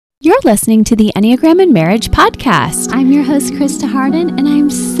You're listening to the Enneagram and Marriage podcast. I'm your host, Krista Harden, and I'm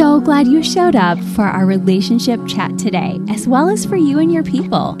so glad you showed up for our relationship chat today, as well as for you and your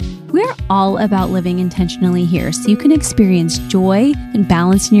people. We're all about living intentionally here so you can experience joy and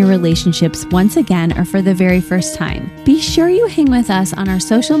balance in your relationships once again or for the very first time. Be sure you hang with us on our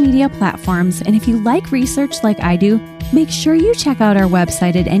social media platforms, and if you like research like I do, make sure you check out our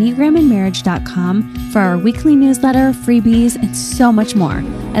website at enneagramandmarriage.com for our weekly newsletter, freebies, and so much more,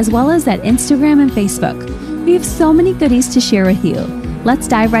 as well as at Instagram and Facebook. We have so many goodies to share with you. Let's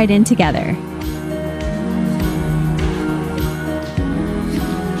dive right in together.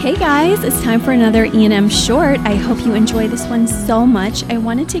 Hey guys, it's time for another E&M short. I hope you enjoy this one so much. I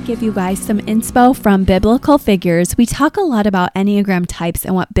wanted to give you guys some inspo from Biblical Figures. We talk a lot about Enneagram types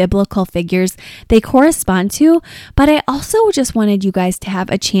and what biblical figures they correspond to, but I also just wanted you guys to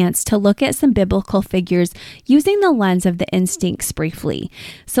have a chance to look at some biblical figures using the lens of the instincts briefly.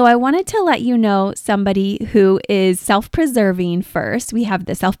 So I wanted to let you know somebody who is self-preserving first. We have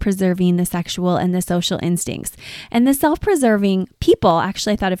the self-preserving, the sexual, and the social instincts. And the self-preserving people,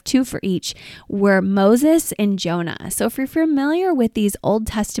 actually I thought of two for each, were Moses and Jonah. So if you're familiar with these Old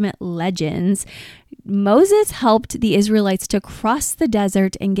Testament legends, Moses helped the Israelites to cross the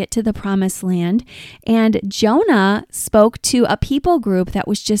desert and get to the promised land. And Jonah spoke to a people group that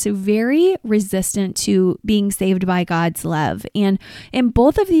was just very resistant to being saved by God's love. And in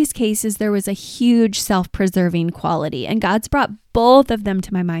both of these cases, there was a huge self-preserving quality. And God's brought both of them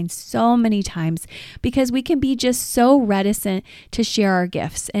to my mind so many times because we can be just so reticent to share our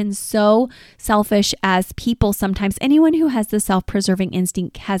gifts and so selfish as people sometimes. Anyone who has the self-preserving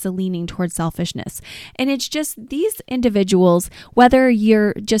instinct has a leaning towards selfishness. And it's just these individuals, whether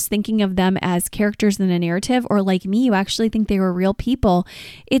you're just thinking of them as characters in a narrative or like me, you actually think they were real people,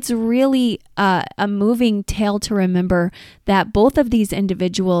 it's really a moving tale to remember that both of these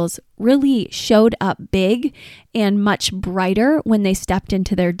individuals really showed up big and much brighter when they stepped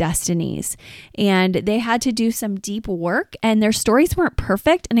into their destinies. And they had to do some deep work, and their stories weren't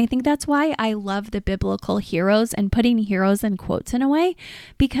perfect. And I think that's why I love the biblical heroes and putting heroes in quotes in a way,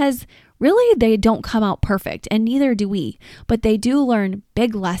 because really they don't come out perfect, and neither do we, but they do learn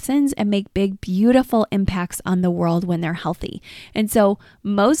big lessons and make big, beautiful impacts on the world when they're healthy. And so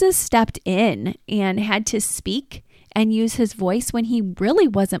Moses stepped in and had to speak and use his voice when he really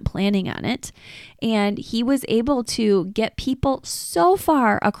wasn't planning on it. And he was able to get people so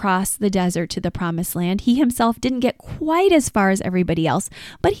far across the desert to the promised land. He himself didn't get quite as far as everybody else,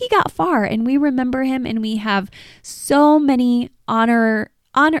 but he got far, and we remember him, and we have so many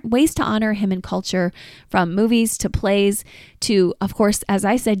ways to honor him in culture, from movies to plays to, of course, as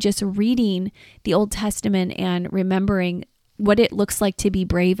I said, just reading the Old Testament and remembering what it looks like to be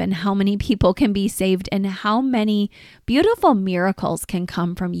brave and how many people can be saved and how many beautiful miracles can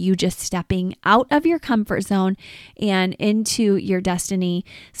come from you just stepping out of your comfort zone and into your destiny.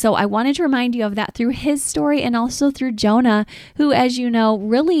 So I wanted to remind you of that through his story and also through Jonah, who, as you know,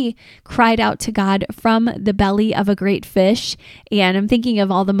 really cried out to God from the belly of a great fish. And I'm thinking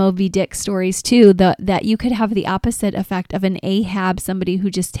of all the Moby Dick stories too, that you could have the opposite effect of an Ahab, somebody who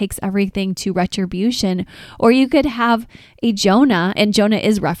just takes everything to retribution, or you could have a Jonah, and Jonah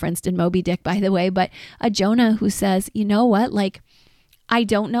is referenced in Moby Dick, by the way, but a Jonah who says, you know what, like, I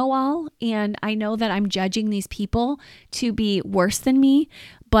don't know all, and I know that I'm judging these people to be worse than me,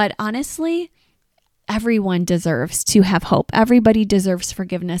 but honestly, everyone deserves to have hope. Everybody deserves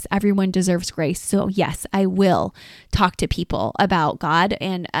forgiveness. Everyone deserves grace. So yes, I will talk to people about God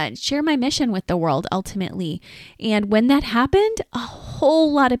and share my mission with the world ultimately. And when that happened, a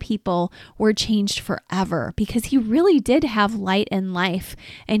whole lot of people were changed forever because he really did have light and life,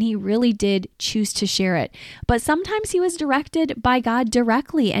 and he really did choose to share it. But sometimes he was directed by God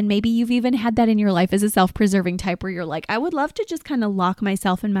directly. And maybe you've even had that in your life as a self-preserving type where you're like, I would love to just kind of lock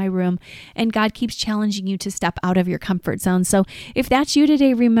myself in my room, and God keeps challenging you to step out of your comfort zone. So if that's you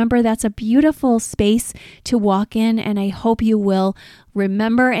today, remember that's a beautiful space to walk in, and I hope you will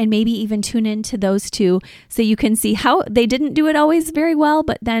remember and maybe even tune into those two so you can see how they didn't do it always very well,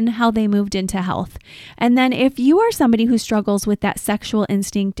 but then how they moved into health. And then if you are somebody who struggles with that sexual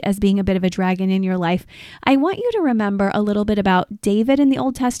instinct as being a bit of a dragon in your life, I want you to remember a little bit about David in the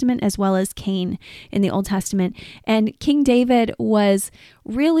Old Testament as well as Cain in the Old Testament. And King David was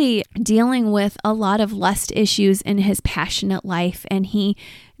really dealing with a lot of lust issues in his passionate life, and he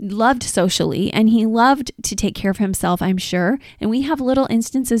loved socially and he loved to take care of himself, I'm sure. And we have little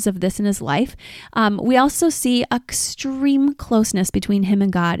instances of this in his life. We also see extreme closeness between him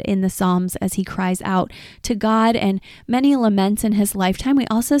and God in the Psalms as he cries out to God, and many laments in his lifetime. We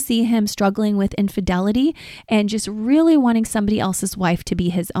also see him struggling with infidelity and just really wanting somebody else's wife to be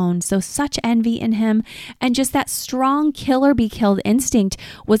his own. So such envy in him, and just that strong kill or be killed instinct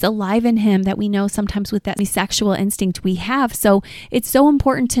was alive in him that we know sometimes with that sexual instinct we have. So it's so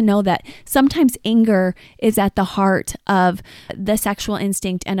important to know that sometimes anger is at the heart of the sexual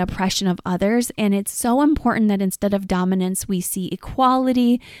instinct and oppression of others. And it's so important that instead of dominance, we see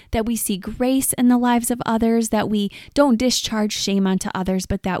equality, that we see grace in the lives of others, that we don't discharge shame onto others,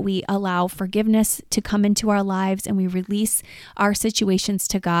 but that we allow forgiveness to come into our lives and we release our situations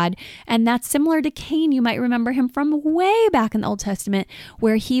to God. And that's similar to Cain. You might remember him from way back in the Old Testament,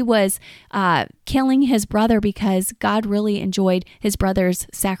 where he was killing his brother because God really enjoyed his brother's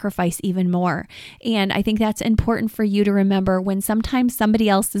sacrifice even more. And I think that's important for you to remember when sometimes somebody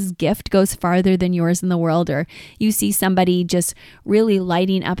else's gift goes farther than yours in the world, or you see somebody just really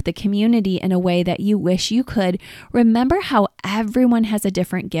lighting up the community in a way that you wish you could. Remember how everyone has a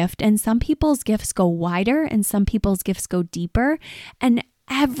different gift, and some people's gifts go wider and some people's gifts go deeper, and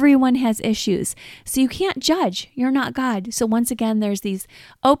everyone has issues. So you can't judge. You're not God. So once again, there's these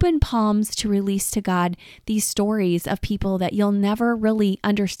open palms to release to God these stories of people that you'll never really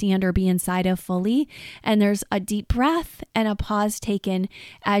understand or be inside of fully. And there's a deep breath and a pause taken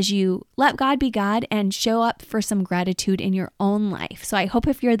as you let God be God and show up for some gratitude in your own life. So I hope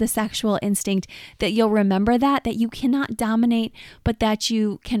if you're the sexual instinct that you'll remember that you cannot dominate, but that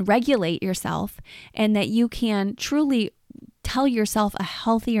you can regulate yourself and that you can truly tell yourself a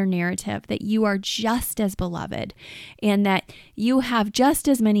healthier narrative that you are just as beloved and that you have just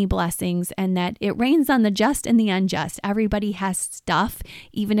as many blessings and that it rains on the just and the unjust. Everybody has stuff,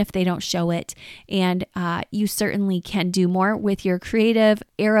 even if they don't show it. And you certainly can do more with your creative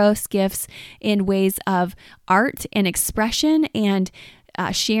eros gifts in ways of art and expression and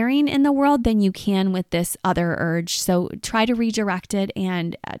sharing in the world than you can with this other urge. So try to redirect it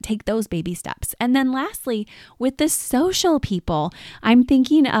and take those baby steps. And then lastly, with the social people, I'm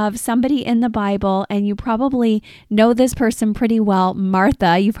thinking of somebody in the Bible, and you probably know this person pretty well,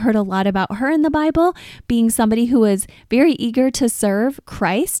 Martha. You've heard a lot about her in the Bible, being somebody who is very eager to serve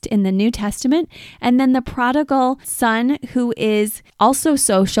Christ in the New Testament. And then the prodigal son, who is also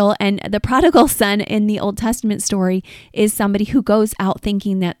social. And the prodigal son in the Old Testament story is somebody who goes out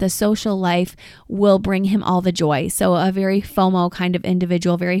thinking that the social life will bring him all the joy. So a very FOMO kind of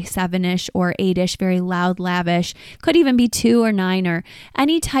individual, very 7-ish or 8-ish, very loud, lavish, could even be 2 or 9 or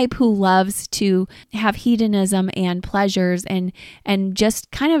any type who loves to have hedonism and pleasures and just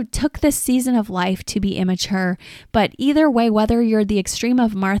kind of took this season of life to be immature. But either way, whether you're the extreme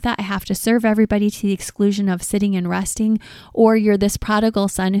of Martha, I have to serve everybody to the exclusion of sitting and resting, or you're this prodigal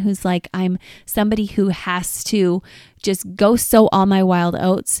son who's like, I'm somebody who has to just go sow all my wild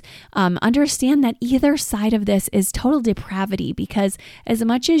oats. Understand that either side of this is total depravity, because as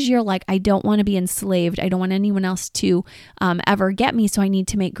much as you're like, I don't want to be enslaved, I don't want anyone else to ever get me, so I need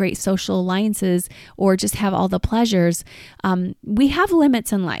to make great social alliances or just have all the pleasures. We have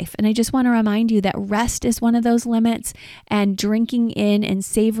limits in life. And I just want to remind you that rest is one of those limits, and drinking in and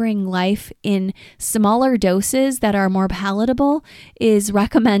savoring life in smaller doses that are more palatable is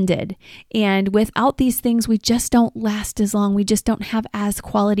recommended. And without these things, we just don't last as long. We just don't have as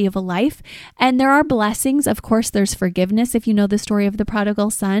quality of a life. And there are blessings. Of course, there's forgiveness if you know the story of the prodigal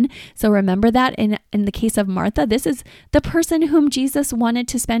son. So remember that in the case of Martha, this is the person whom Jesus wanted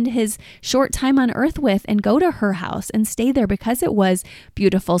to spend his short time on earth with and go to her house and stay there because it was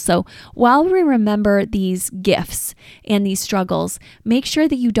beautiful. So while we remember these gifts and these struggles, make sure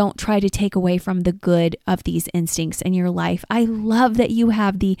that you don't try to take away from the good of these instincts in your life. I love that you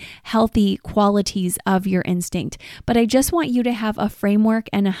have the healthy qualities of your instinct, but I just want you to have a framework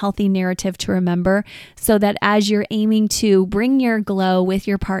and a healthy narrative to remember, so that as you're aiming to bring your glow with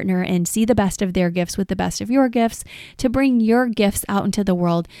your partner and see the best of their gifts with the best of your gifts, to bring your gifts out into the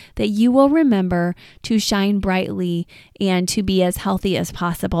world, that you will remember to shine brightly and to be as healthy as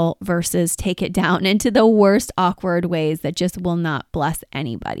possible versus take it down into the worst awkward ways that just will not bless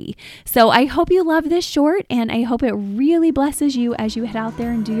anybody. So I hope you love this short, and I hope it really blesses you as you head out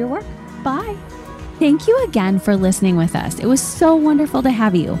there and do your work. Bye. Thank you again for listening with us. It was so wonderful to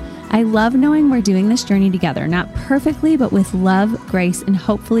have you. I love knowing we're doing this journey together, not perfectly, but with love, grace, and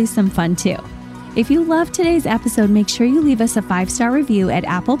hopefully some fun too. If you loved today's episode, make sure you leave us a 5-star review at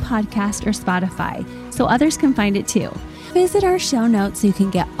Apple Podcast or Spotify so others can find it too. Visit our show notes so you can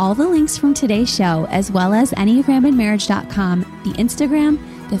get all the links from today's show, as well as EnneagramInMarriage.com, the Instagram,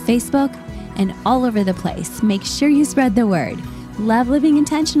 the Facebook, and all over the place. Make sure you spread the word. Love living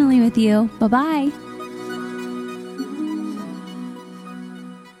intentionally with you. Bye-bye.